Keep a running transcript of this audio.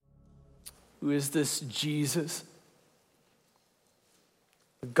Who is this Jesus?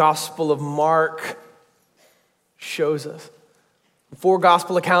 The Gospel of Mark shows us. The 4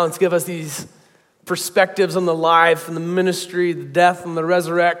 gospel accounts give us these perspectives on the life and the ministry, the death and the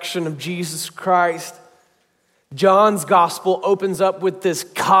resurrection of Jesus Christ. John's gospel opens up with this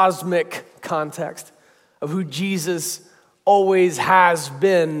cosmic context of who Jesus always has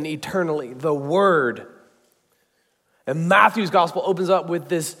been eternally, the Word. And Matthew's gospel opens up with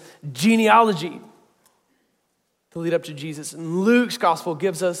this genealogy to lead up to Jesus. And Luke's gospel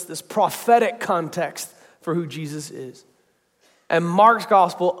gives us this prophetic context for who Jesus is. And Mark's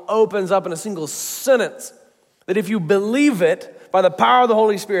gospel opens up in a single sentence that if you believe it by the power of the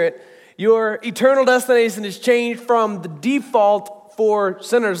Holy Spirit, your eternal destination is changed from the default for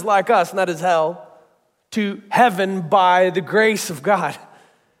sinners like us, and that is hell, to heaven by the grace of God.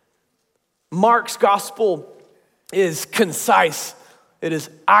 Mark's gospel is concise. It is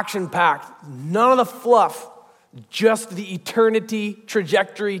action-packed. None of the fluff, just the eternity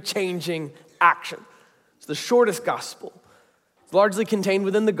trajectory changing action. It's the shortest gospel. It's largely contained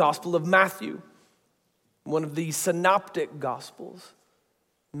within the Gospel of Matthew, one of the synoptic gospels,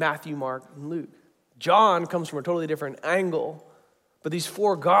 Matthew, Mark, and Luke. John comes from a totally different angle, but these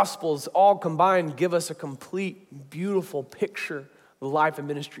 4 gospels all combined give us a complete, beautiful picture of the life and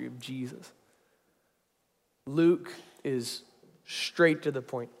ministry of Jesus. Luke is straight to the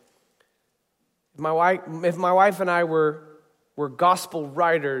point. If my wife and I were gospel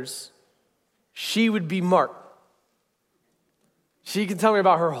writers, she would be Mark. She can tell me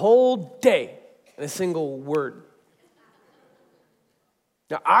about her whole day in a single word.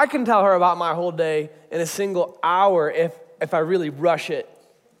 Now, I can tell her about my whole day in a single hour if I really rush it.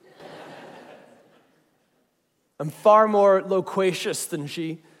 I'm far more loquacious than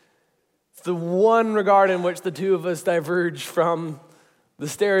she. It's the one regard in which the two of us diverge from the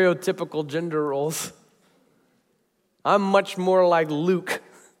stereotypical gender roles. I'm much more like Luke.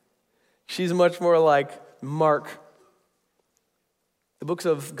 She's much more like Mark. The books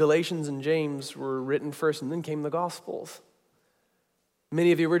of Galatians and James were written first, and then came the Gospels.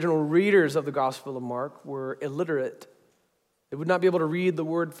 Many of the original readers of the Gospel of Mark were illiterate. They would not be able to read the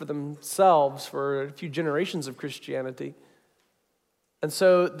word for themselves for a few generations of Christianity. And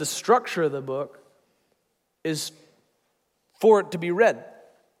so the structure of the book is for it to be read,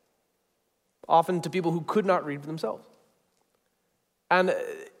 often to people who could not read for themselves. And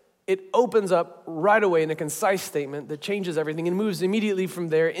it opens up right away in a concise statement that changes everything and moves immediately from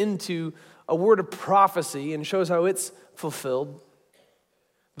there into a word of prophecy and shows how it's fulfilled.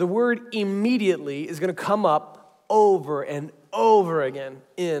 The word immediately is going to come up over and over again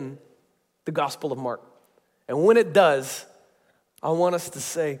in the Gospel of Mark. And when it does, I want us to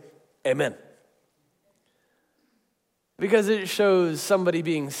say, amen. Because it shows somebody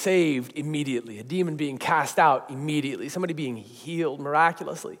being saved immediately, a demon being cast out immediately, somebody being healed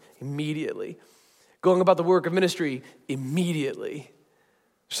miraculously immediately, going about the work of ministry immediately.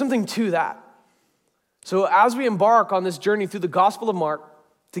 There's something to that. So as we embark on this journey through the Gospel of Mark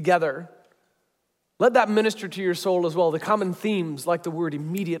together, let that minister to your soul as well. The common themes like the word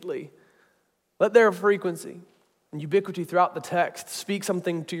immediately. Let their frequency and ubiquity throughout the text speak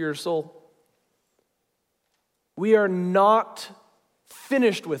something to your soul. We are not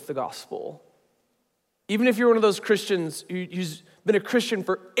finished with the gospel. Even if you're one of those Christians who's been a Christian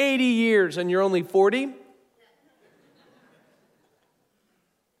for 80 years and you're only 40,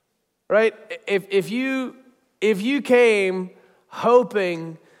 right? If you came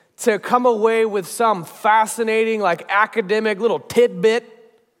hoping to come away with some fascinating, like academic little tidbit,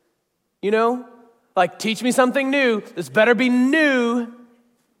 like teach me something new, this better be new.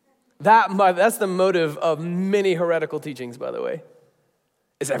 That's the motive of many heretical teachings, by the way.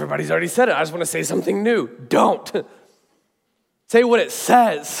 Is everybody's already said it. I just want to say something new. Don't. Say what it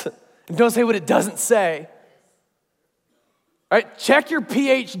says. And don't say what it doesn't say. All right, check your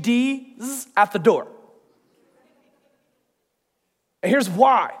PhDs at the door. And here's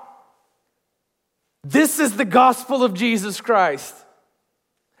why. This is the gospel of Jesus Christ.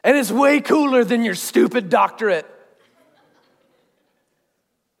 And it's way cooler than your stupid doctorate.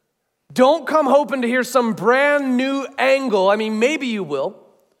 Don't come hoping to hear some brand new angle. I mean, maybe you will.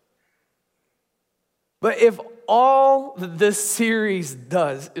 But if all that this series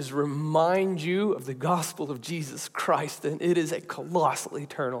does is remind you of the gospel of Jesus Christ, then it is a colossal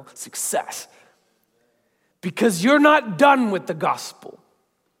eternal success. Because you're not done with the gospel.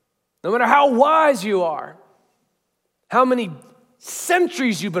 No matter how wise you are, how many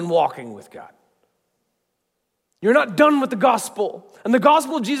centuries you've been walking with God. You're not done with the gospel. And the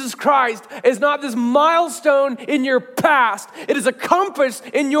gospel of Jesus Christ is not this milestone in your past. It is a compass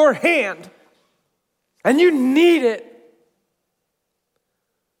in your hand. And you need it.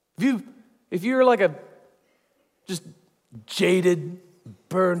 If you're like a just jaded,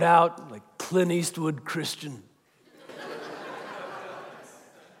 burned out, like Clint Eastwood Christian,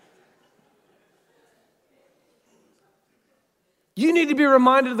 you need to be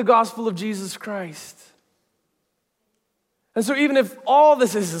reminded of the gospel of Jesus Christ. And so even if all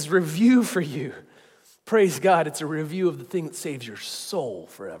this is review for you, praise God, it's a review of the thing that saves your soul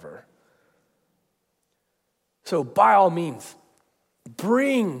forever. So by all means,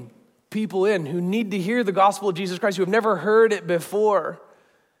 bring people in who need to hear the gospel of Jesus Christ, who have never heard it before.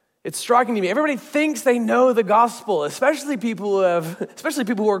 It's striking to me. Everybody thinks they know the gospel, especially people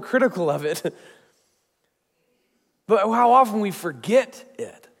who are critical of it. But how often we forget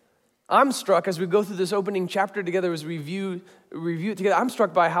it. I'm struck as we go through this opening chapter together, as we review it together, I'm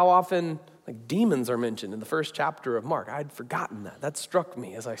struck by how often like demons are mentioned in the first chapter of Mark. I'd forgotten that. That struck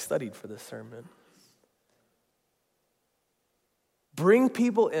me as I studied for this sermon. Bring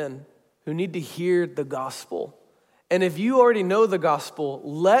people in who need to hear the gospel. And if you already know the gospel,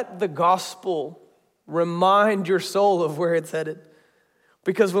 let the gospel remind your soul of where it's headed.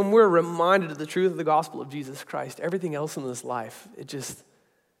 Because when we're reminded of the truth of the gospel of Jesus Christ, everything else in this life, it just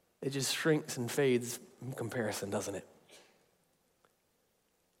shrinks and fades in comparison, doesn't it?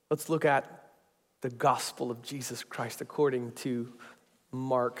 Let's look at the gospel of Jesus Christ according to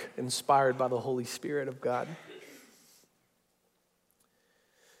Mark, inspired by the Holy Spirit of God.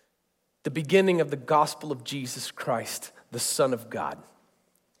 The beginning of the gospel of Jesus Christ, the Son of God.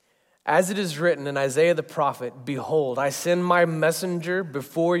 As it is written in Isaiah the prophet, behold, I send my messenger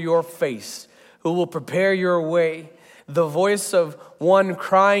before your face, who will prepare your way. The voice of one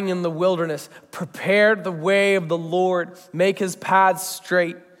crying in the wilderness, prepare the way of the Lord, make his paths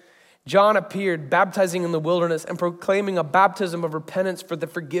straight. John appeared, baptizing in the wilderness and proclaiming a baptism of repentance for the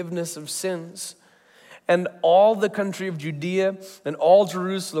forgiveness of sins. And all the country of Judea and all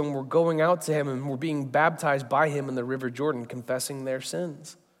Jerusalem were going out to him and were being baptized by him in the river Jordan, confessing their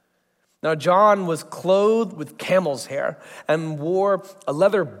sins. Now John was clothed with camel's hair and wore a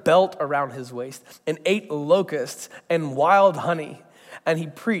leather belt around his waist and ate locusts and wild honey. And he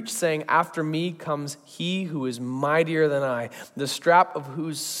preached, saying, after me comes he who is mightier than I, the strap of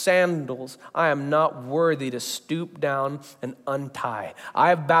whose sandals I am not worthy to stoop down and untie. I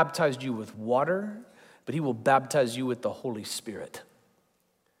have baptized you with water, but he will baptize you with the Holy Spirit.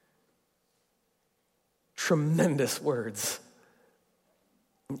 Tremendous words.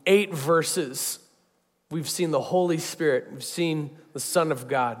 In 8 verses, we've seen the Holy Spirit, we've seen the Son of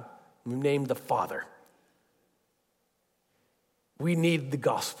God, we've named the Father. We need the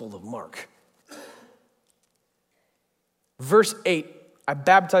Gospel of Mark. Verse 8, I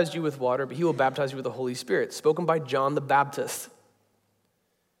baptized you with water, but he will baptize you with the Holy Spirit, spoken by John the Baptist.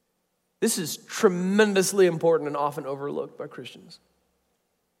 This is tremendously important and often overlooked by Christians.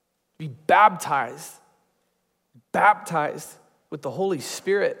 Be baptized with the Holy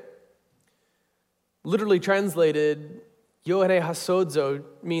Spirit. Literally translated, Yohane Hasodzo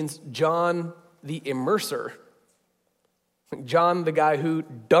means John the immerser. John, the guy who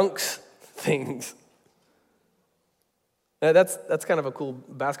dunks things. Now, that's kind of a cool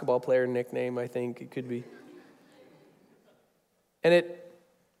basketball player nickname, I think it could be. And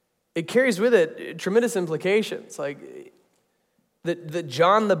it carries with it tremendous implications, like that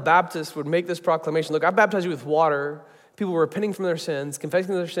John the Baptist would make this proclamation. Look, I baptize you with water. People were repenting from their sins,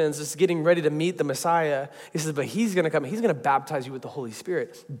 confessing their sins, just getting ready to meet the Messiah. He says, but he's going to come. He's going to baptize you with the Holy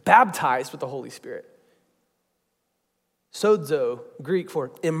Spirit. Baptized with the Holy Spirit. Sozo, Greek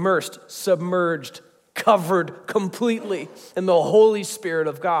for immersed, submerged, covered completely in the Holy Spirit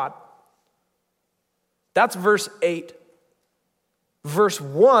of God. That's verse 8. Verse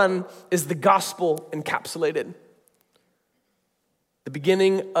 1 is the gospel encapsulated. The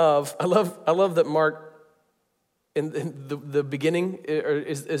beginning of, I love that Mark, in the beginning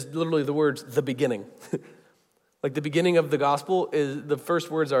is literally the words, the beginning. Like the beginning of the gospel is, the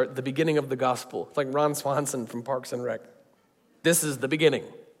first words are the beginning of the gospel. It's like Ron Swanson from Parks and Rec. This is the beginning.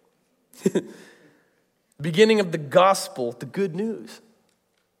 Beginning of the gospel, the good news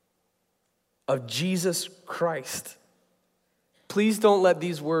of Jesus Christ. Please don't let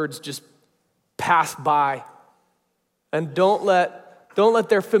these words just pass by. And don't let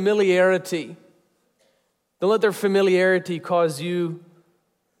their familiarity cause you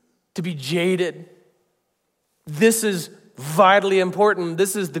to be jaded. This is vitally important.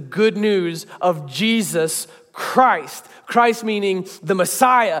 This is the good news of Jesus Christ. Christ meaning the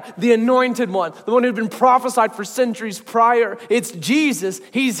Messiah, the anointed one, the one who'd been prophesied for centuries prior. It's Jesus.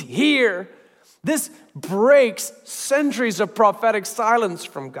 He's here. This breaks centuries of prophetic silence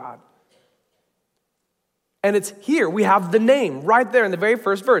from God. And it's here. We have the name right there in the very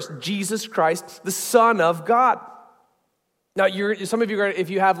first verse, Jesus Christ, the Son of God. Now, some of you, if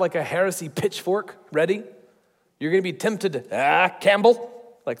you have like a heresy pitchfork ready, you're going to be tempted to, Campbell,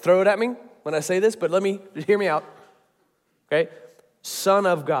 like throw it at me when I say this, but hear me out. Okay? Son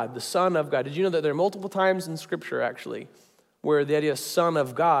of God, the Son of God. Did you know that there are multiple times in Scripture, actually, where the idea Son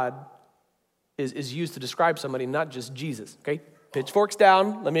of God is used to describe somebody, not just Jesus, okay? Pitchforks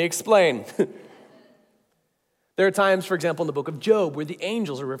down, let me explain. There are times, for example, in the book of Job, where the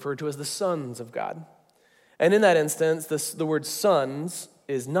angels are referred to as the sons of God. And in that instance, the word sons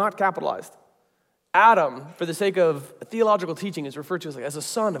is not capitalized. Adam, for the sake of theological teaching, is referred to as a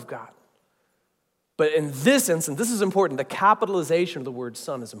son of God. But in this instance, this is important. The capitalization of the word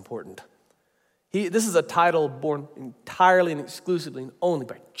son is important. This is a title born entirely and exclusively and only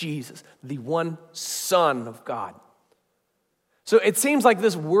by Jesus, the one Son of God. So it seems like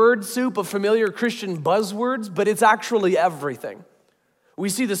this word soup of familiar Christian buzzwords, but it's actually everything. We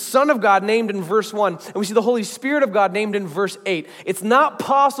see the Son of God named in verse 1, and we see the Holy Spirit of God named in verse 8. It's not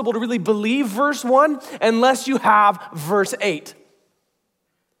possible to really believe verse 1 unless you have verse 8.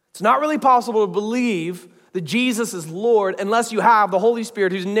 It's not really possible to believe that Jesus is Lord unless you have the Holy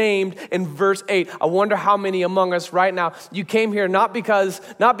Spirit who's named in verse 8. I wonder how many among us right now, you came here not because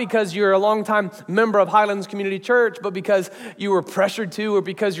you're a longtime member of Highlands Community Church, but because you were pressured to, or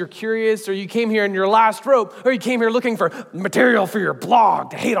because you're curious, or you came here in your last rope, or you came here looking for material for your blog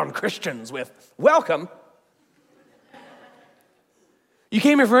to hate on Christians with. Welcome. You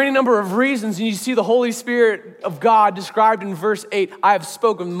came here for any number of reasons, and you see the Holy Spirit of God described in verse 8. I've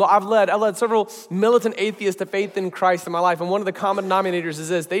led several militant atheists to faith in Christ in my life, and one of the common denominators is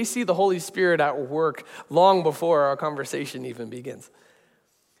this: they see the Holy Spirit at work long before our conversation even begins.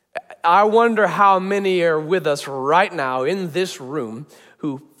 I wonder how many are with us right now in this room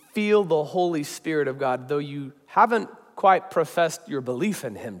who feel the Holy Spirit of God, though you haven't quite professed your belief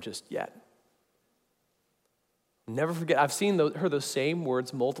in Him just yet. Never forget, I've heard those same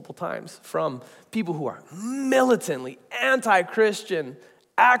words multiple times from people who are militantly anti-Christian,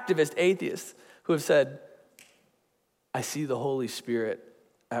 activist atheists who have said, I see the Holy Spirit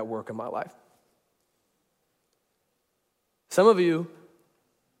at work in my life. Some of you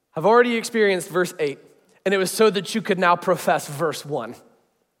have already experienced verse 8, and it was so that you could now profess verse 1.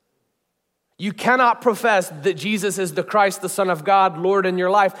 You cannot profess that Jesus is the Christ, the Son of God, Lord in your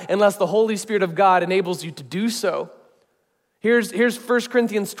life, unless the Holy Spirit of God enables you to do so. Here's 1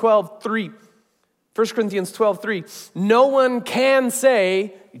 Corinthians 12:3. 1 Corinthians 12:3. No one can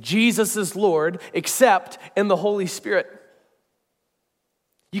say Jesus is Lord except in the Holy Spirit.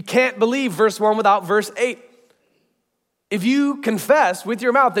 You can't believe verse 1 without verse 8. If you confess with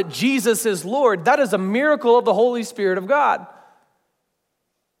your mouth that Jesus is Lord, that is a miracle of the Holy Spirit of God.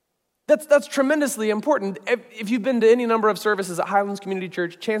 That's tremendously important. If you've been to any number of services at Highlands Community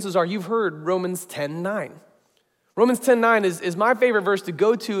Church, chances are you've heard Romans 10:9. Romans 10:9 is my favorite verse to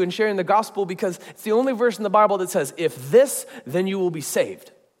go to in sharing the gospel because it's the only verse in the Bible that says, if this, then you will be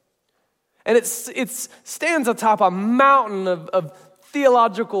saved. And it stands atop a mountain of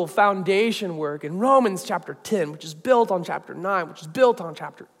theological foundation work in Romans chapter 10, which is built on chapter 9, which is built on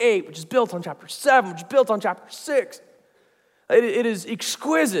chapter 8, which is built on chapter 7, which is built on chapter 6. It is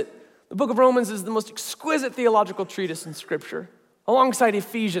exquisite. The book of Romans is the most exquisite theological treatise in Scripture, alongside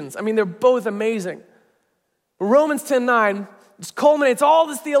Ephesians. I mean, they're both amazing. Romans 10:9 just culminates all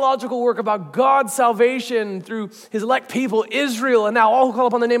this theological work about God's salvation through His elect people, Israel, and now all who call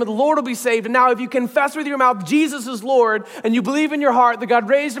upon the name of the Lord will be saved. And now if you confess with your mouth Jesus is Lord, and you believe in your heart that God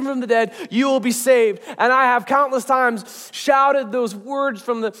raised Him from the dead, you will be saved. And I have countless times shouted those words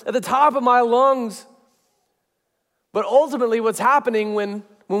at the top of my lungs. But ultimately what's happening when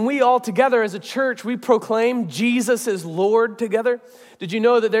we all together as a church, we proclaim Jesus is Lord together. Did you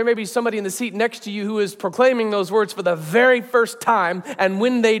know that there may be somebody in the seat next to you who is proclaiming those words for the very first time, and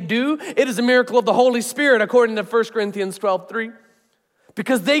when they do, it is a miracle of the Holy Spirit according to 1 Corinthians 12:3.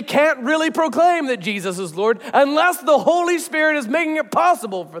 Because they can't really proclaim that Jesus is Lord unless the Holy Spirit is making it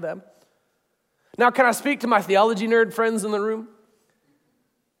possible for them. Now, can I speak to my theology nerd friends in the room?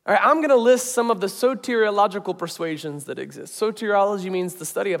 All right, I'm going to list some of the soteriological persuasions that exist. Soteriology means the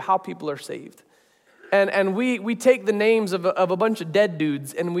study of how people are saved. And we take the names of a bunch of dead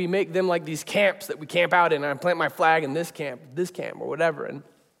dudes and we make them like these camps that we camp out in. And I plant my flag in this camp, or whatever.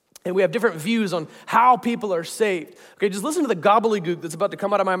 And we have different views on how people are saved. Okay, just listen to the gobbledygook that's about to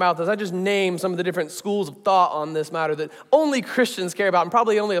come out of my mouth as I just name some of the different schools of thought on this matter that only Christians care about, and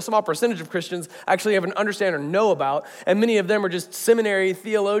probably only a small percentage of Christians actually even understand or know about, and many of them are just seminary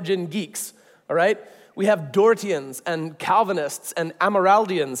theologian geeks, all right? We have Dortians and Calvinists and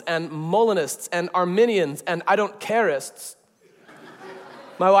Amyraldians and Molinists and Arminians and I don't careists.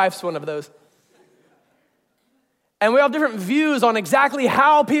 My wife's one of those. And we have different views on exactly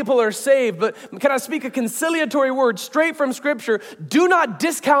how people are saved, but can I speak a conciliatory word straight from Scripture? Do not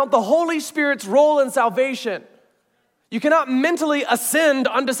discount the Holy Spirit's role in salvation. You cannot mentally ascend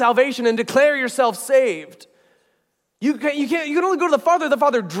unto salvation and declare yourself saved. You can only go to the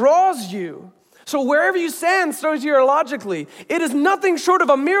Father draws you. So wherever you stand, soteriologically, it is nothing short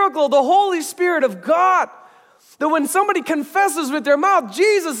of a miracle, the Holy Spirit of God. That when somebody confesses with their mouth,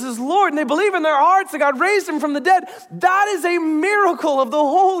 Jesus is Lord, and they believe in their hearts that God raised him from the dead, that is a miracle of the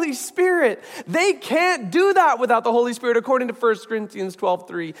Holy Spirit. They can't do that without the Holy Spirit, according to 1 Corinthians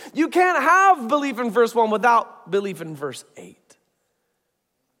 12:3. You can't have belief in verse 1 without belief in verse 8.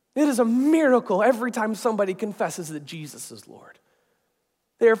 It is a miracle every time somebody confesses that Jesus is Lord.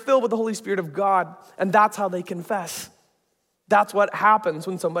 They are filled with the Holy Spirit of God, and that's how they confess. That's what happens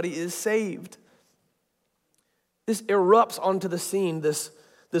when somebody is saved. This erupts onto the scene, this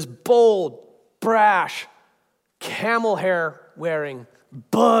bold, brash, camel hair wearing,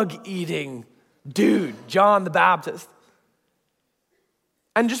 bug eating dude, John the Baptist.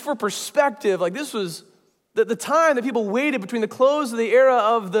 And just for perspective, like this was the time that people waited between the close of the era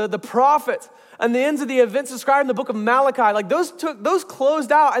of the prophets and the ends of the events described in the book of Malachi. Like those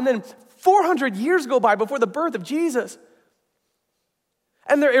closed out, and then 400 years go by before the birth of Jesus.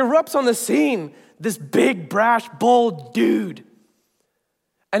 And there erupts on the scene this big, brash, bold dude.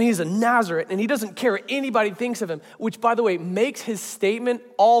 And he's a Nazarene, and he doesn't care what anybody thinks of him, which, by the way, makes his statement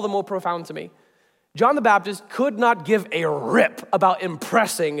all the more profound to me. John the Baptist could not give a rip about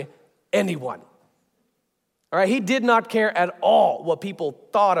impressing anyone. All right, he did not care at all what people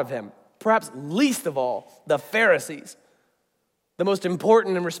thought of him, perhaps least of all the Pharisees, the most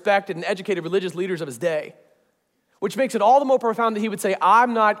important and respected and educated religious leaders of his day. Which makes it all the more profound that he would say,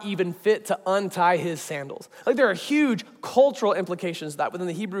 I'm not even fit to untie his sandals. Like there are huge cultural implications to that within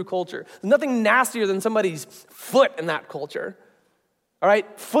the Hebrew culture. There's nothing nastier than somebody's foot in that culture. All right,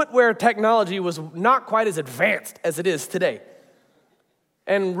 footwear technology was not quite as advanced as it is today.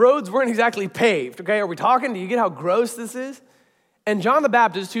 And roads weren't exactly paved, okay? Are we talking? Do you get how gross this is? And John the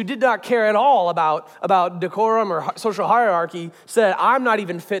Baptist, who did not care at all about decorum or social hierarchy, said, I'm not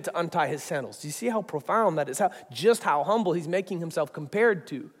even fit to untie his sandals. Do you see how profound that is? Just how humble he's making himself compared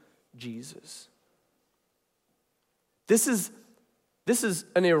to Jesus. This is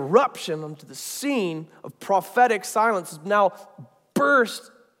an eruption onto the scene of prophetic silence now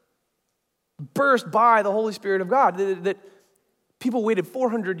burst by the Holy Spirit of God. That people waited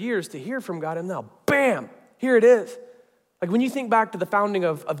 400 years to hear from God, and now, bam, here it is. Like when you think back to the founding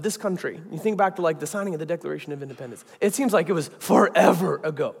of this country, you think back to like the signing of the Declaration of Independence, it seems like it was forever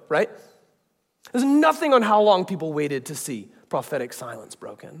ago, right? There's nothing on how long people waited to see prophetic silence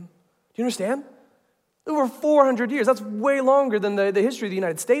broken. Do you understand? Over 400 years. That's way longer than the history of the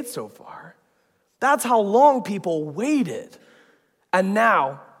United States so far. That's how long people waited. And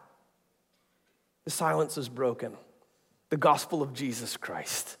now, the silence is broken. The gospel of Jesus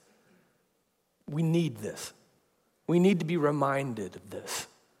Christ. We need this. We need to be reminded of this.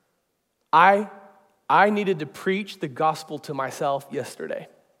 I needed to preach the gospel to myself yesterday.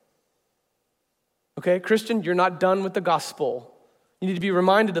 Okay, Christian, you're not done with the gospel. You need to be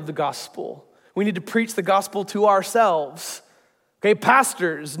reminded of the gospel. We need to preach the gospel to ourselves. Okay,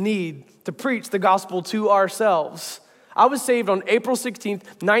 pastors need to preach the gospel to ourselves. I was saved on April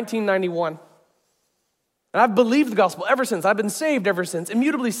 16th, 1991. And I've believed the gospel ever since. I've been saved ever since,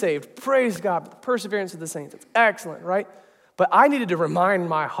 immutably saved. Praise God, the perseverance of the saints. It's excellent, right? But I needed to remind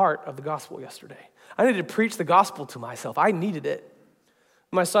my heart of the gospel yesterday. I needed to preach the gospel to myself. I needed it.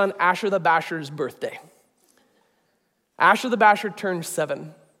 My son Asher the Basher's birthday. Asher the Basher turned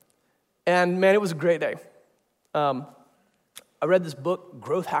 7. And man, it was a great day. I read this book,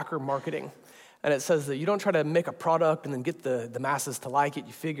 Growth Hacker Marketing. And it says that you don't try to make a product and then get the masses to like it.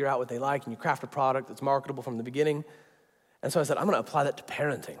 You figure out what they like and you craft a product that's marketable from the beginning. And so I said, I'm going to apply that to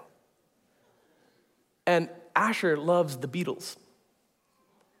parenting. And Asher loves the Beatles.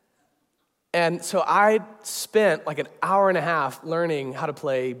 And so I spent like an hour and a half learning how to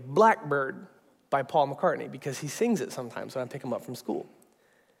play Blackbird by Paul McCartney because he sings it sometimes when I pick him up from school.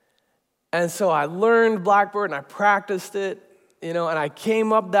 And so I learned Blackbird and I practiced it. And I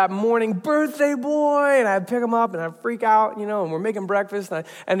came up that morning, birthday boy, and I'd pick him up, and I'd freak out, and we're making breakfast.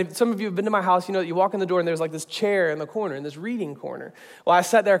 And if some of you have been to my house, you walk in the door, and there's like this chair in the corner, in this reading corner. Well, I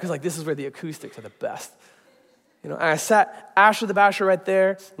sat there because this is where the acoustics are the best. And I sat Asher the Basher right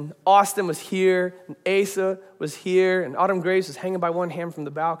there, and Austin was here, and Asa was here, and Autumn Grace was hanging by one hand from the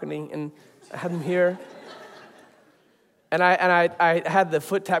balcony, and I had them here. And I had the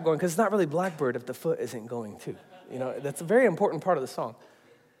foot tap going, because it's not really Blackbird if the foot isn't going too. You know, that's a very important part of the song.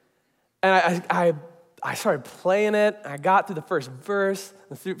 And I started playing it. I got through the first verse,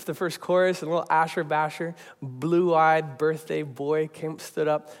 through the first chorus, and a little Asher Basher, blue-eyed birthday boy stood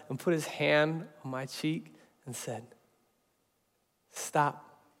up and put his hand on my cheek and said, "Stop."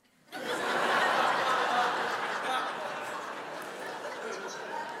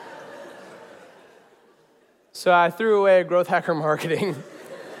 So I threw away growth hacker marketing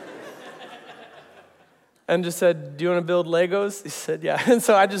and just said, "Do you want to build Legos?" He said, "Yeah." And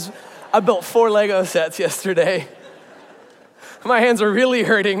so I built 4 Lego sets yesterday. My hands are really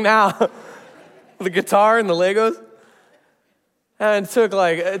hurting now. The guitar and the Legos. And it took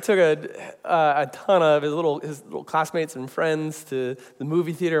a ton of his little classmates and friends to the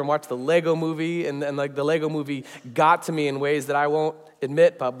movie theater and watch the Lego movie. And like the Lego movie got to me in ways that I won't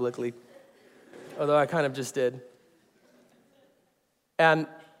admit publicly. Although I kind of just did. And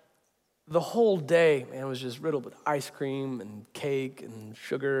the whole day, man, was just riddled with ice cream and cake and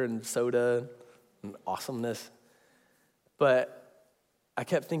sugar and soda and awesomeness. But I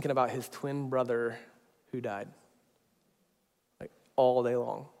kept thinking about his twin brother who died. Like all day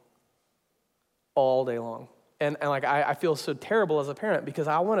long. All day long. And like I feel so terrible as a parent because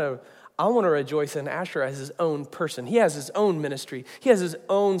I want to rejoice in Asher as his own person. He has his own ministry. He has his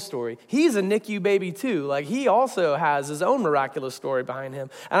own story. He's a NICU baby too. Like he also has his own miraculous story behind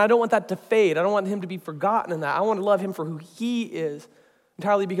him. And I don't want that to fade. I don't want him to be forgotten in that. I want to love him for who he is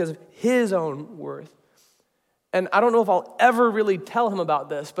entirely because of his own worth. And I don't know if I'll ever really tell him about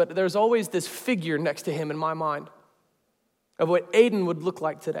this, but there's always this figure next to him in my mind of what Aiden would look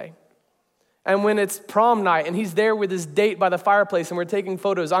like today. And when it's prom night and he's there with his date by the fireplace and we're taking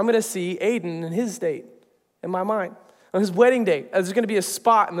photos, I'm going to see Aiden and his date in my mind. On his wedding date, there's going to be a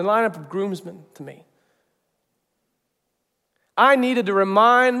spot in the lineup of groomsmen to me. I needed to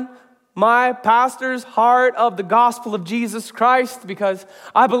remind my pastor's heart of the gospel of Jesus Christ because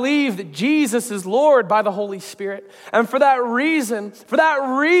I believe that Jesus is Lord by the Holy Spirit. And for that reason,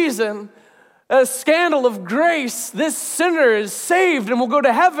 a scandal of grace, this sinner is saved and will go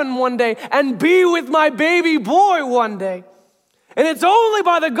to heaven one day and be with my baby boy one day. And it's only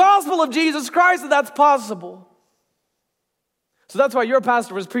by the gospel of Jesus Christ that that's possible. So that's why your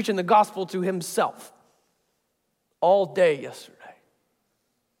pastor was preaching the gospel to himself all day yesterday.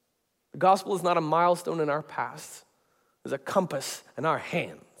 The gospel is not a milestone in our past. It's a compass in our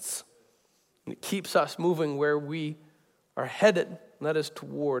hands. And it keeps us moving where we are headed, and that is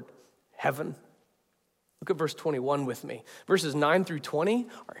toward heaven. Look at verse 21 with me. Verses 9 through 20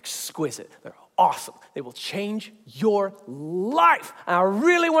 are exquisite. They're awesome. They will change your life. And I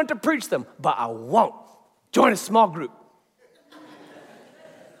really want to preach them, but I won't. Join a small group.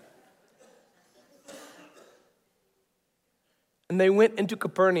 And they went into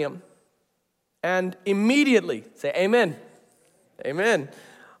Capernaum. And immediately, say amen. Amen.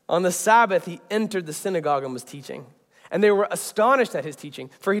 On the Sabbath, he entered the synagogue and was teaching. And they were astonished at his teaching,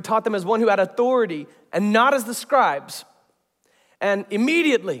 for he taught them as one who had authority and not as the scribes. And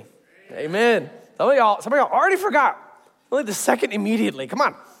immediately, amen. Some of y'all already forgot. Only the second immediately. Come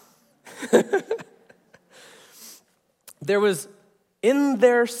on. There was in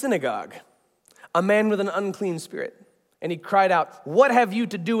their synagogue a man with an unclean spirit. And he cried out, "What have you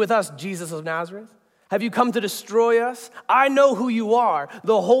to do with us, Jesus of Nazareth? Have you come to destroy us? I know who you are,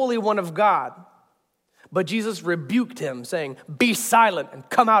 the Holy One of God." But Jesus rebuked him, saying, "Be silent and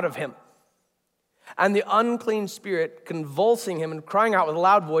come out of him." And the unclean spirit, convulsing him and crying out with a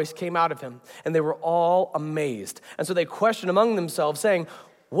loud voice, came out of him. And they were all amazed. And so they questioned among themselves, saying,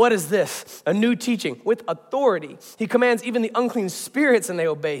 "What is this? A new teaching with authority. He commands even the unclean spirits, and they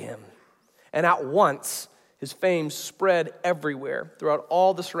obey him." And at once his fame spread everywhere throughout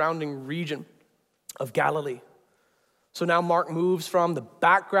all the surrounding region of Galilee. So now Mark moves from the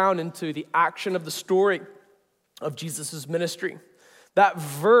background into the action of the story of Jesus' ministry. That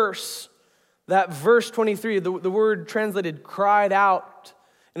verse 23, the word translated cried out,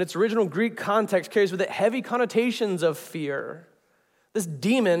 in its original Greek context carries with it heavy connotations of fear. This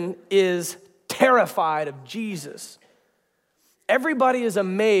demon is terrified of Jesus. Everybody is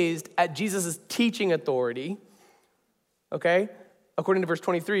amazed at Jesus' teaching authority, okay? According to verse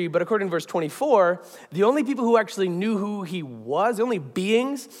 23, but according to verse 24, the only people who actually knew who he was, the only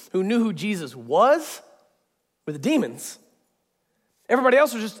beings who knew who Jesus was, were the demons. Everybody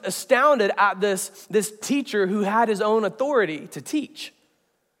else was just astounded at this teacher who had his own authority to teach.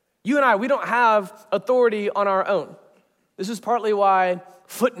 You and I, we don't have authority on our own. This is partly why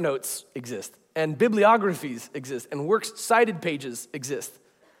footnotes exist, and bibliographies exist, and works cited pages exist.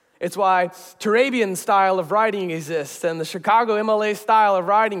 It's why Turabian style of writing exists and the Chicago MLA style of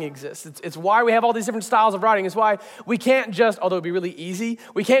writing exists. It's why we have all these different styles of writing. It's why we can't just, although it'd be really easy,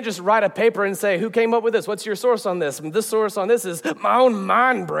 we can't just write a paper and say, who came up with this? What's your source on this? And this source on this is my own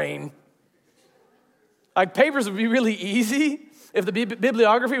mind brain. Like papers would be really easy if the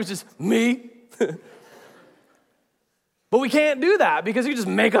bibliography was just me. But we can't do that because you just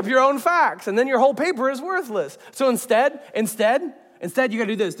make up your own facts and then your whole paper is worthless. So instead, you got to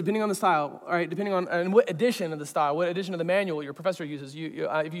do this, depending on the style, all right? Depending on what edition of the style, what edition of the manual your professor uses.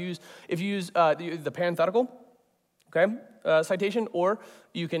 If you use the parenthetical, okay, citation, or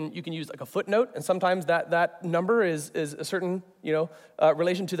you can use like a footnote, and sometimes that number is a certain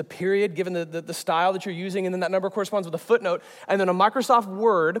relation to the period given the style that you're using, and then that number corresponds with a footnote. And then a Microsoft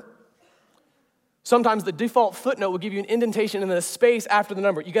Word, sometimes the default footnote will give you an indentation and then a space after the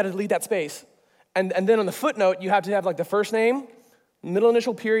number. You got to delete that space, and then on the footnote you have to have like the first name, middle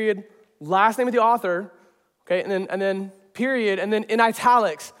initial period, last name of the author, okay, and then period, and then in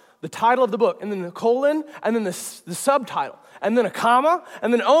italics, the title of the book, and then the colon, and then the subtitle, and then a comma,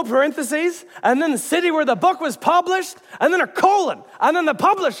 and then parentheses, and then the city where the book was published, and then a colon, and then the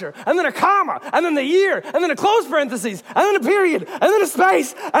publisher, and then a comma, and then the year, and then a close parentheses, and then a period, and then a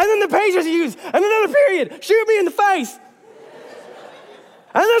space, and then the pages used, and another period. Shoot me in the face.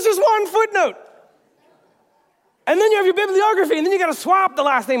 And that's just one footnote. And then you have your bibliography, and then you got to swap the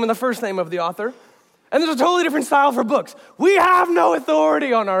last name and the first name of the author. And there's a totally different style for books. We have no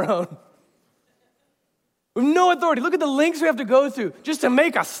authority on our own. We have no authority. Look at the links we have to go through just to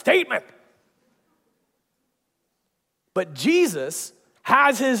make a statement. But Jesus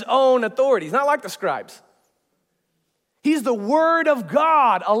has his own authority. He's not like the scribes. He's the Word of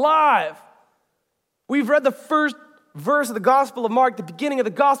God alive. We've read the first verse of the Gospel of Mark, the beginning of the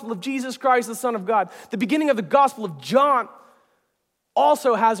Gospel of Jesus Christ, the Son of God. The beginning of the Gospel of John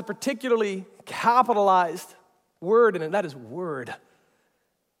also has a particularly capitalized word in it. That is word.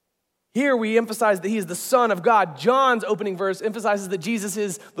 Here we emphasize that he is the Son of God. John's opening verse emphasizes that Jesus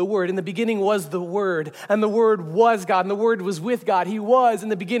is the Word. In the beginning was the Word, and the Word was God, and the Word was with God. He was in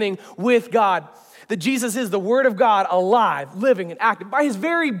the beginning with God. That Jesus is the Word of God, alive, living, and active. By his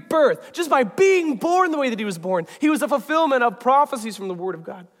very birth, just by being born the way that he was born, he was a fulfillment of prophecies from the Word of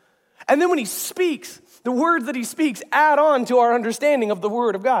God. And then when he speaks, the words that he speaks add on to our understanding of the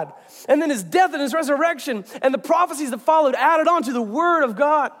Word of God. And then his death and his resurrection and the prophecies that followed added on to the Word of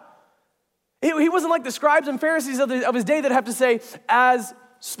God. He wasn't like the scribes and Pharisees of his day that have to say, as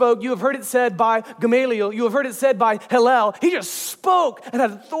spoke, you have heard it said by Gamaliel, you have heard it said by Hillel. He just spoke and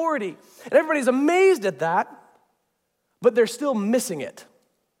had authority. And everybody's amazed at that, but they're still missing it.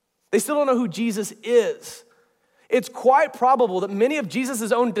 They still don't know who Jesus is. It's quite probable that many of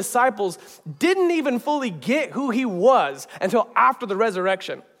Jesus' own disciples didn't even fully get who he was until after the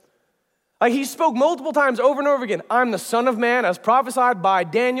resurrection. Like he spoke multiple times over and over again, I'm the Son of Man, as prophesied by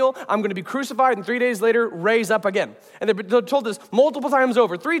Daniel. I'm going to be crucified and 3 days later raised up again. And they're told this multiple times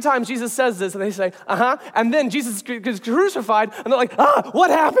over. 3 times Jesus says this and they say, And then Jesus is crucified and they're like,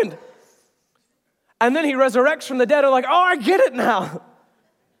 what happened? And then he resurrects from the dead. They're like, oh, I get it now.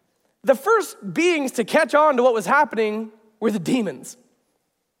 The first beings to catch on to what was happening were the demons.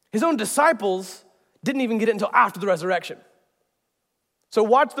 His own disciples didn't even get it until after the resurrection. So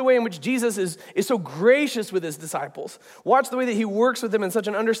watch the way in which Jesus is so gracious with his disciples. Watch the way that he works with them in such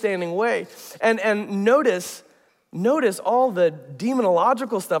an understanding way. And notice all the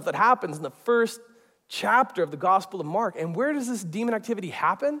demonological stuff that happens in the first chapter of the Gospel of Mark. And where does this demon activity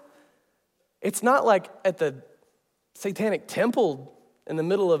happen? It's not like at the satanic temple in the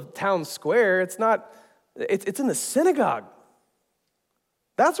middle of town square. It's in the synagogue.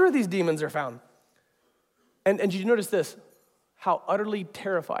 That's where these demons are found. And did you notice this? How utterly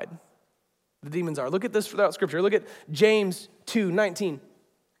terrified the demons are. Look at this throughout Scripture. Look at James 2:19.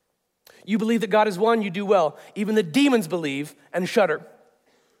 You believe that God is one, you do well. Even the demons believe and shudder.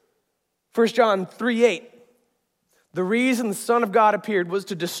 1 John 3:8. The reason the Son of God appeared was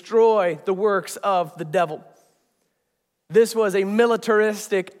to destroy the works of the devil. This was a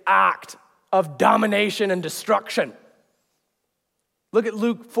militaristic act of domination and destruction. Look at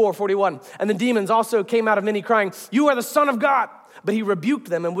Luke 4:41. And the demons also came out of many crying, you are the Son of God. But he rebuked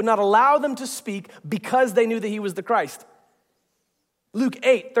them and would not allow them to speak because they knew that he was the Christ. Luke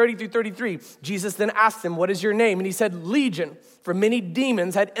 8:30-33. Jesus then asked him, what is your name? And he said, Legion, for many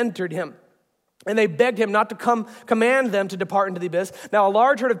demons had entered him. And they begged him not to command them to depart into the abyss. Now a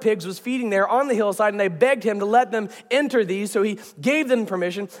large herd of pigs was feeding there on the hillside, and they begged him to let them enter these. So he gave them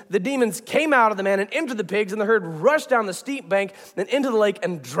permission. The demons came out of the man and entered the pigs, and the herd rushed down the steep bank and into the lake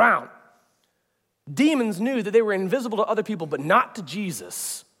and drowned. Demons knew that they were invisible to other people, but not to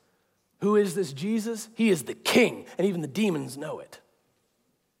Jesus. Who is this Jesus? He is the King, and even the demons know it.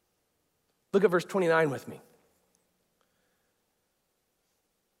 Look at verse 29 with me.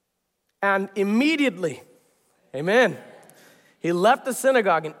 And immediately, amen, he left the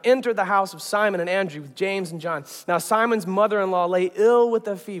synagogue and entered the house of Simon and Andrew with James and John. Now Simon's mother-in-law lay ill with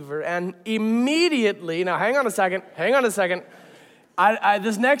a fever, and immediately, now hang on a second. This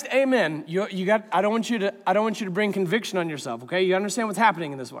next amen, I don't want you to bring conviction on yourself, okay? You understand what's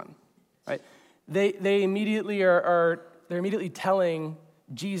happening in this one, right? They immediately they're immediately telling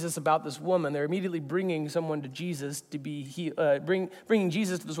Jesus about this woman. They're immediately bringing someone to Jesus to be healed, bringing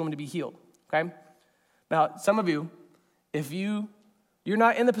Jesus to this woman to be healed, okay? Now, some of you, if you're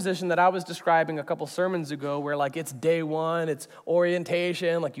not in the position that I was describing a couple sermons ago where like it's day one, it's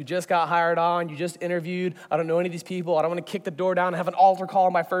orientation, like you just got hired on, you just interviewed, I don't know any of these people, I don't want to kick the door down and have an altar call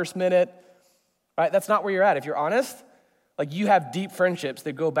in my first minute, right? That's not where you're at. If you're honest, like you have deep friendships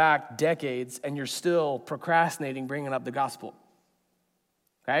that go back decades and you're still procrastinating bringing up the gospel,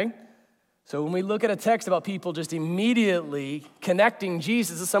 okay? So when we look at a text about people just immediately connecting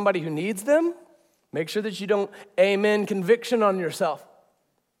Jesus to somebody who needs them, make sure that you don't amen conviction on yourself,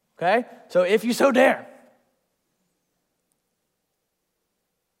 okay? So if you so dare.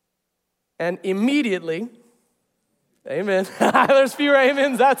 And immediately, amen. There's fewer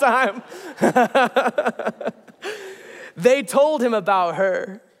amens that time. They told him about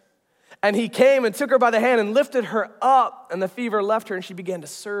her. And he came and took her by the hand and lifted her up, and the fever left her, and she began to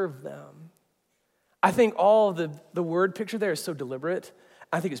serve them. I think all of the word picture there is so deliberate.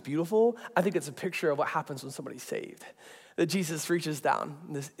 I think it's beautiful. I think it's a picture of what happens when somebody's saved. That Jesus reaches down,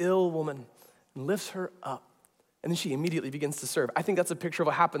 this ill woman, and lifts her up, and then she immediately begins to serve. I think that's a picture of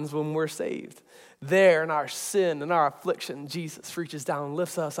what happens when we're saved. There in our sin and our affliction, Jesus reaches down and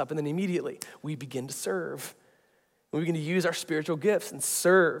lifts us up, and then immediately we begin to serve. We begin to use our spiritual gifts and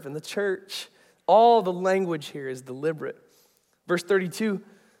serve in the church. All the language here is deliberate. Verse 32,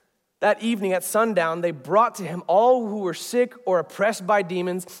 that evening at sundown, they brought to him all who were sick or oppressed by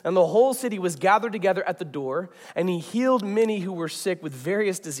demons, and the whole city was gathered together at the door, and he healed many who were sick with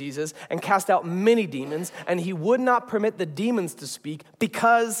various diseases and cast out many demons, and he would not permit the demons to speak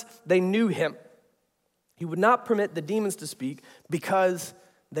because they knew him. He would not permit the demons to speak because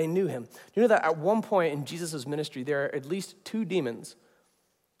they knew him. Do you know that at one point in Jesus' ministry, there are at least 2 demons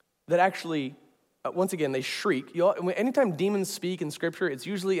that actually, once again, they shriek. Anytime demons speak in Scripture, it's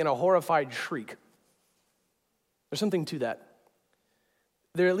usually in a horrified shriek. There's something to that.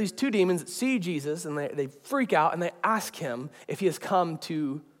 There are at least 2 demons that see Jesus, and they freak out, and they ask him if he has come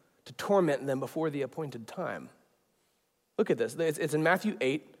to torment them before the appointed time. Look at this. It's in Matthew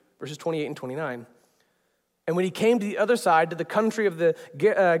 8, verses 28 and 29. And when he came to the other side, to the country of the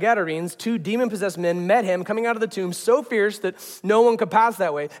Gadarenes, 2 demon-possessed men met him coming out of the tomb so fierce that no one could pass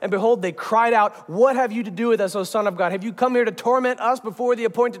that way. And behold, they cried out, "What have you to do with us, O Son of God? Have you come here to torment us before the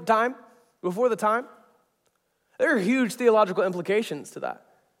appointed time?" Before the time? There are huge theological implications to that.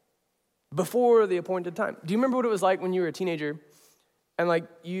 Before the appointed time. Do you remember what it was like when you were a teenager and like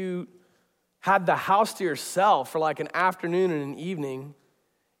you had the house to yourself for like an afternoon and an evening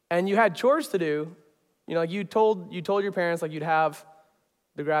and you had chores to do? You know, you told your parents like you'd have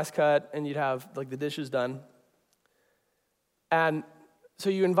the grass cut and you'd have like the dishes done. And so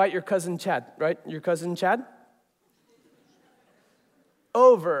you invite your cousin Chad, right? Your cousin Chad?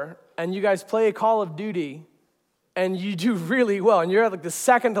 Over, and you guys play Call of Duty, and you do really well, and you're at like the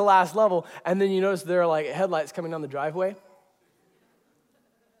second to last level, and then you notice there are like headlights coming down the driveway.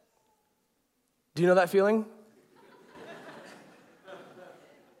 Do you know that feeling?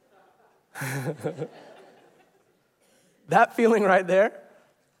 That feeling right there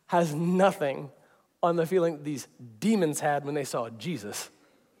has nothing on the feeling these demons had when they saw Jesus.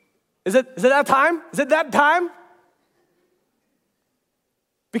 Is it that time? Is it that time?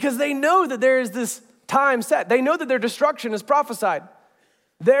 Because they know that there is this time set. They know that their destruction is prophesied.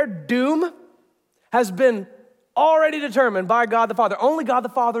 Their doom has been already determined by God the Father. Only God the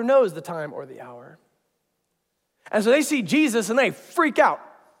Father knows the time or the hour. And so they see Jesus and they freak out,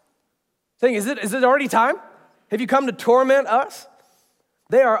 saying, is it already time? Have you come to torment us?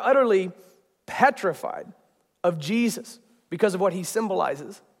 They are utterly petrified of Jesus because of what he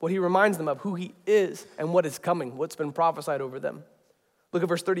symbolizes, what he reminds them of, who he is, and what is coming, what's been prophesied over them. Look at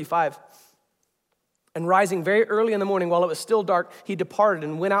verse 35. And rising very early in the morning while it was still dark, he departed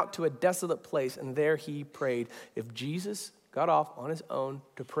and went out to a desolate place, and there he prayed. If Jesus got off on his own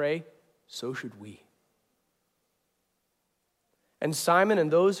to pray, so should we. And Simon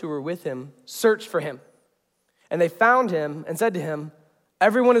and those who were with him searched for him. And they found him and said to him,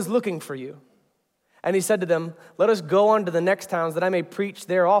 "Everyone is looking for you." And he said to them, let us go on to the next towns that I may preach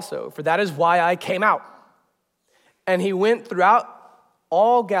there also, for that is why I came out. And he went throughout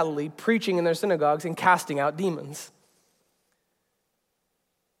all Galilee, preaching in their synagogues and casting out demons.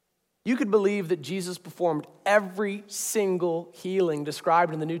 You could believe that Jesus performed every single healing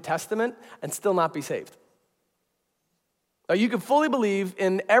described in the New Testament and still not be saved. Now, you could fully believe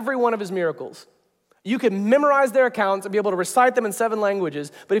in every one of his miracles. You could memorize their accounts and be able to recite them in 7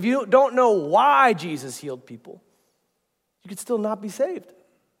 languages, but if you don't know why Jesus healed people, you could still not be saved.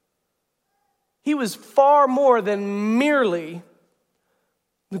 He was far more than merely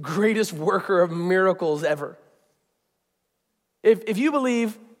the greatest worker of miracles ever. If you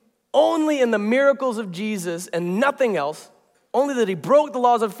believe only in the miracles of Jesus and nothing else, only that he broke the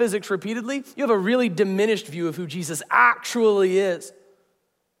laws of physics repeatedly, you have a really diminished view of who Jesus actually is.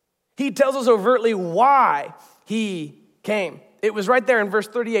 He tells us overtly why he came. It was right there in verse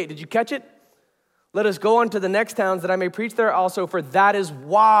 38. Did you catch it? Let us go on to the next towns that I may preach there also, for that is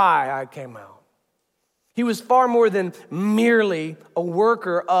why I came out. He was far more than merely a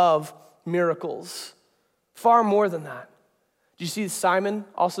worker of miracles. Far more than that. Do you see Simon,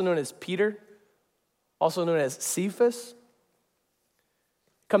 also known as Peter, also known as Cephas?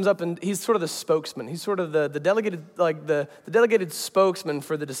 Comes up and he's sort of the spokesman. He's sort of the delegated spokesman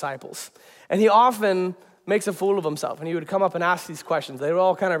for the disciples. And he often makes a fool of himself. And he would come up and ask these questions. They would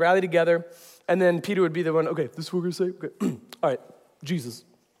all kind of rally together. And then Peter would be the one, okay, this is what we're going to say? Okay. All right, Jesus.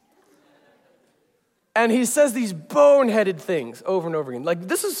 And he says these boneheaded things over and over again. Like,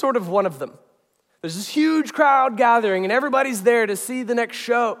 this is sort of one of them. There's this huge crowd gathering, and everybody's there to see the next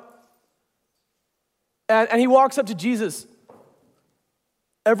show. And he walks up to Jesus.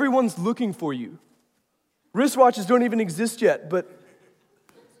 Everyone's looking for you. Wristwatches don't even exist yet, but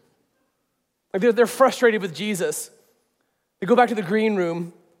they're frustrated with Jesus. They go back to the green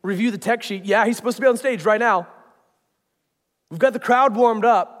room, review the tech sheet. Yeah, he's supposed to be on stage right now. We've got the crowd warmed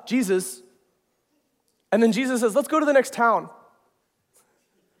up, Jesus. And then Jesus says, let's go to the next town.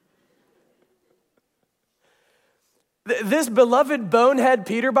 This beloved bonehead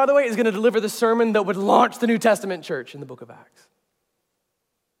Peter, by the way, is going to deliver the sermon that would launch the New Testament church in the book of Acts.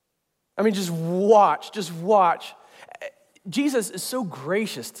 I mean, just watch. Jesus is so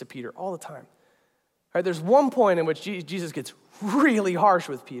gracious to Peter all the time. All right, there's one point in which Jesus gets really harsh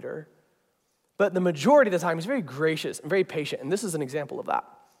with Peter, but the majority of the time he's very gracious and very patient, and this is an example of that.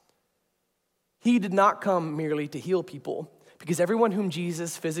 He did not come merely to heal people, because everyone whom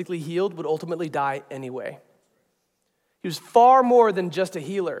Jesus physically healed would ultimately die anyway. He was far more than just a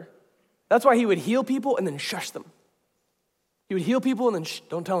healer. That's why he would heal people and then shush them. He would heal people and then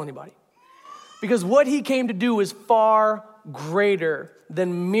don't tell anybody. Because what he came to do was far greater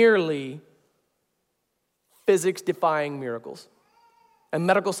than merely physics-defying miracles and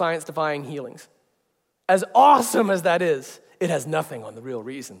medical science-defying healings. As awesome as that is, it has nothing on the real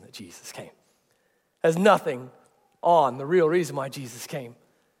reason that Jesus came. It has nothing on the real reason why Jesus came.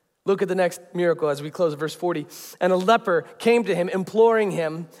 Look at the next miracle as we close verse 40. And a leper came to him, imploring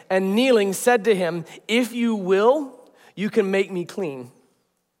him, and kneeling said to him, if you will, you can make me clean.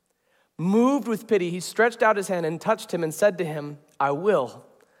 Moved with pity, he stretched out his hand and touched him and said to him, I will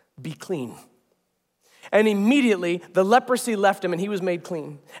be clean. And immediately the leprosy left him and he was made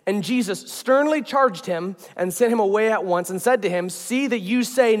clean. And Jesus sternly charged him and sent him away at once and said to him, see that you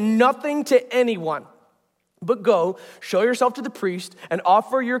say nothing to anyone, but go, show yourself to the priest and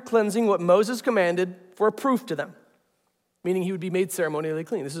offer your cleansing what Moses commanded for a proof to them. Meaning he would be made ceremonially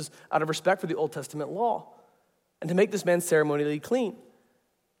clean. This is out of respect for the Old Testament law. And to make this man ceremonially clean.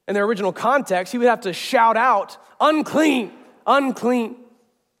 In their original context, he would have to shout out, unclean, unclean.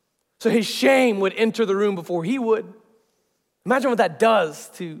 So his shame would enter the room before he would. Imagine what that does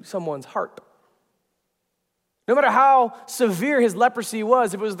to someone's heart. No matter how severe his leprosy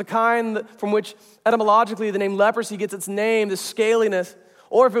was, if it was the kind from which etymologically the name leprosy gets its name, the scaliness,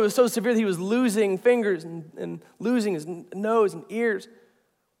 or if it was so severe that he was losing fingers and losing his nose and ears,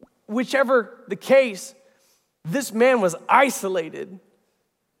 whichever the case, this man was isolated.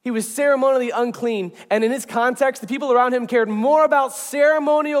 He was ceremonially unclean, and in his context, the people around him cared more about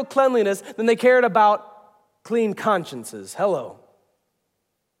ceremonial cleanliness than they cared about clean consciences. Hello.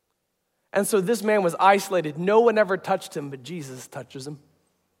 And so this man was isolated. No one ever touched him, but Jesus touches him.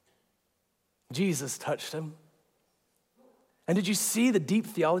 Jesus touched him. And did you see the deep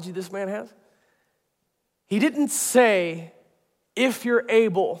theology this man has? He didn't say, if you're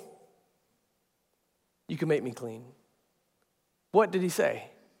able, you can make me clean. What did he say?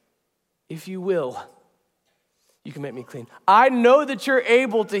 If you will, you can make me clean. I know that you're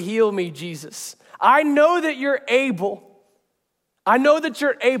able to heal me, Jesus. I know that you're able. I know that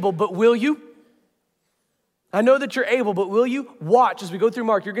you're able, but will you? I know that you're able, but will you? Watch as we go through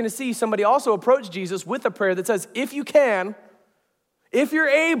Mark. You're going to see somebody also approach Jesus with a prayer that says, if you can, if you're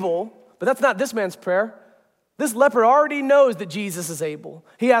able, but that's not this man's prayer. This leper already knows that Jesus is able.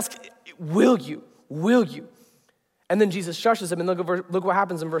 He asks, will you? Will you? And then Jesus shushes him, and look what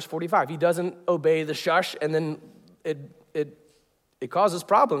happens in verse 45. He doesn't obey the shush, and then it causes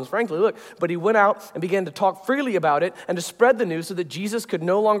problems, frankly. Look, but he went out and began to talk freely about it and to spread the news so that Jesus could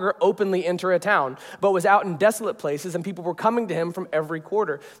no longer openly enter a town, but was out in desolate places, and people were coming to him from every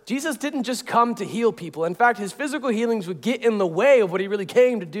quarter. Jesus didn't just come to heal people. In fact, his physical healings would get in the way of what he really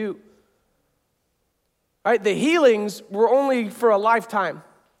came to do. All right, the healings were only for a lifetime.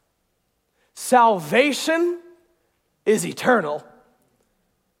 Salvation is eternal.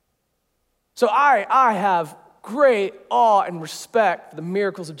 So I have great awe and respect for the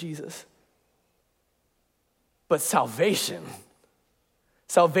miracles of Jesus. But salvation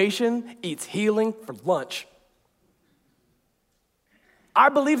eats healing for lunch. I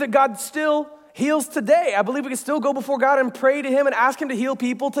believe that God still heals today. I believe we can still go before God and pray to him and ask him to heal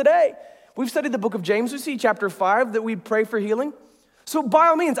people today. We've studied the book of James. We see chapter 5 that we pray for healing. So by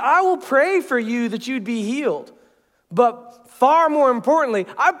all means, I will pray for you that you'd be healed. But far more importantly,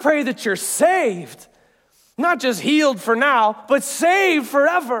 I pray that you're saved. Not just healed for now, but saved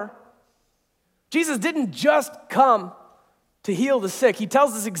forever. Jesus didn't just come to heal the sick. He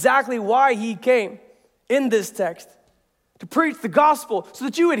tells us exactly why he came in this text. To preach the gospel so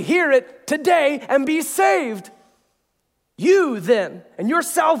that you would hear it today and be saved. You then, and your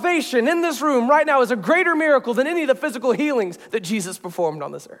salvation in this room right now is a greater miracle than any of the physical healings that Jesus performed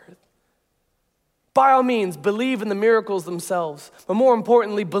on this earth. By all means, believe in the miracles themselves, but more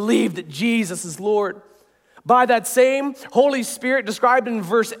importantly, believe that Jesus is Lord. By that same Holy Spirit described in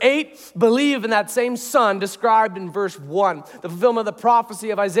verse 8, believe in that same Son described in verse 1. The fulfillment of the prophecy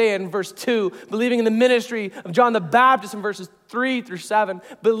of Isaiah in verse 2, believing in the ministry of John the Baptist in verses 3 through 7,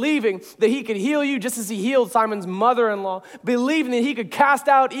 believing that he could heal you just as he healed Simon's mother-in-law, believing that he could cast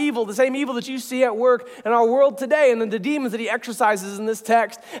out evil, the same evil that you see at work in our world today, and then the demons that he exorcises in this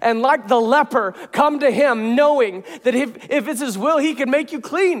text, and like the leper, come to him knowing that if it's his will, he can make you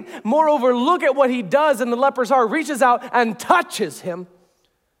clean. Moreover, look at what he does in the leper's heart, reaches out and touches him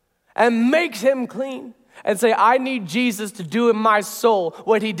and makes him clean, and say, I need Jesus to do in my soul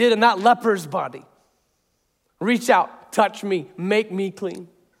what he did in that leper's body. Reach out. Touch me, make me clean.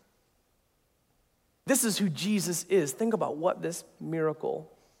 This is who Jesus is. Think about what this miracle,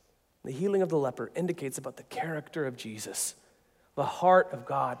 the healing of the leper, indicates about the character of Jesus, the heart of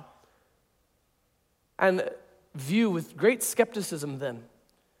God. And view with great skepticism then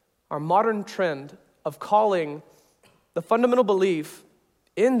our modern trend of calling the fundamental belief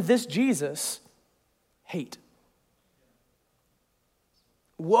in this Jesus hate.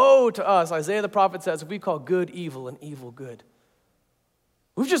 Woe to us, Isaiah the prophet says, if we call good evil and evil good.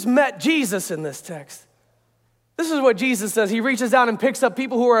 We've just met Jesus in this text. This is what Jesus says. He reaches out and picks up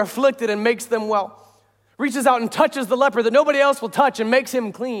people who are afflicted and makes them well. Reaches out and touches the leper that nobody else will touch and makes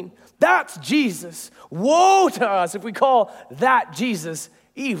him clean. That's Jesus. Woe to us if we call that Jesus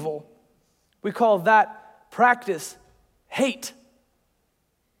evil. We call that practice hate.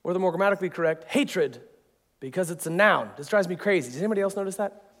 Or the more grammatically correct, hatred. Because it's a noun. This drives me crazy. Does anybody else notice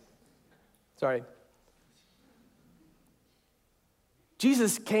that? Sorry.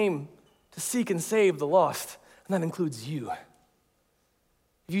 Jesus came to seek and save the lost, and that includes you.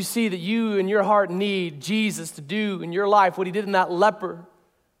 If you see that you in your heart need Jesus to do in your life what he did in that leper,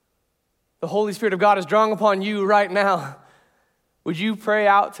 the Holy Spirit of God is drawing upon you right now. Would you pray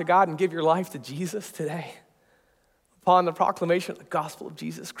out to God and give your life to Jesus today? Upon the proclamation of the gospel of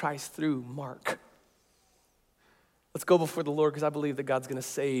Jesus Christ through Mark. Let's go before the Lord because I believe that God's going to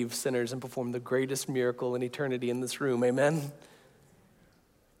save sinners and perform the greatest miracle in eternity in this room. Amen?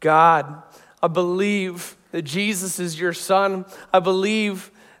 God, I believe that Jesus is your Son. I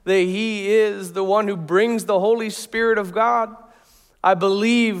believe that he is the one who brings the Holy Spirit of God. I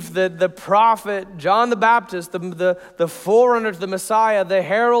believe that the prophet, John the Baptist, the forerunner to the Messiah, the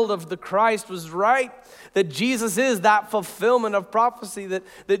herald of the Christ was right. That Jesus is that fulfillment of prophecy,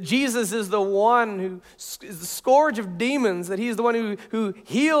 that Jesus is the one who is the scourge of demons, that he is the one who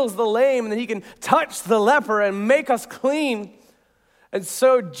heals the lame, and that he can touch the leper and make us clean. And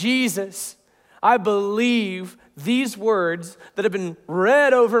so Jesus, I believe these words that have been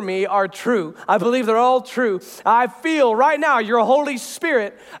read over me are true. I believe they're all true. I feel right now your Holy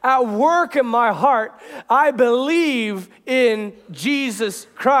Spirit at work in my heart. I believe in Jesus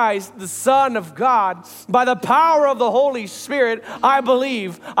Christ, the Son of God. By the power of the Holy Spirit, I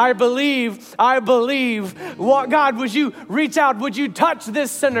believe. What, God, would you reach out? Would you touch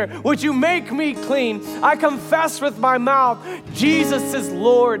this sinner? Would you make me clean? I confess with my mouth, Jesus is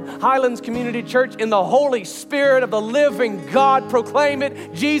Lord. Highlands Community Church, in the Holy Spirit of the living God, proclaim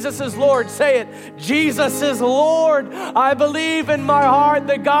it. Jesus is Lord. Say it. Jesus is Lord. I believe in my heart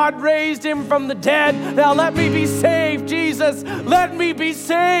that God raised him from the dead. Now let me be saved, Jesus. Let me be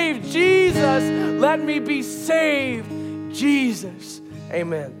saved, Jesus. Let me be saved, Jesus.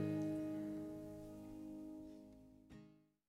 Amen.